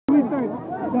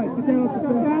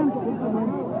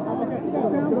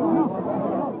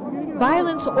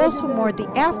Violence also marred the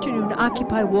afternoon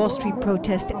Occupy Wall Street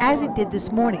protest as it did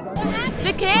this morning.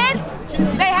 The kid,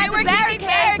 they had the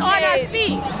barricades on our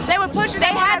feet. They were pushing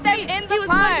them on our feet. He was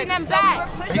pushing them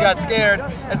back. He got scared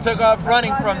and took off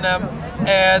running from them,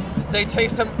 and they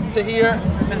chased him to here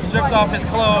and stripped off his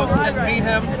clothes and beat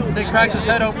him. They cracked his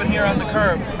head open here on the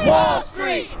curb. Wall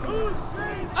Street!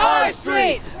 Our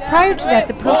streets! Prior to that,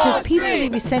 the protest peacefully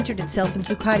recentered itself in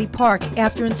Zuccotti Park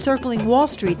after encircling Wall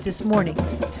Street this morning.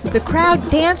 The crowd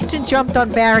danced and jumped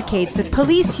on barricades that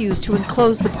police used to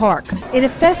enclose the park. In a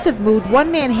festive mood,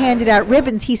 one man handed out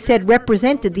ribbons he said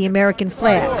represented the American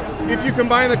flag. If you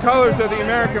combine the colors of the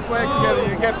American flag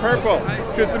together, you get purple.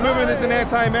 Because the movement isn't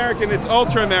anti-American, it's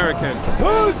ultra-American.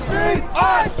 Whose streets?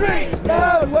 Our streets!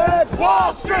 Down with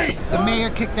Wall Street! The mayor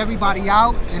kicked everybody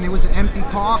out, and it was an empty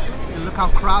park. And look how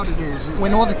crowded it is.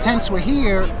 When all the tents were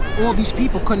here, all these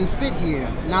people couldn't fit here.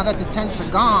 Now that the tents are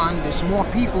gone, there's more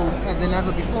people than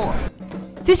ever before.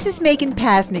 This is Megan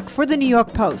Pasnick for the New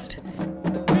York Post.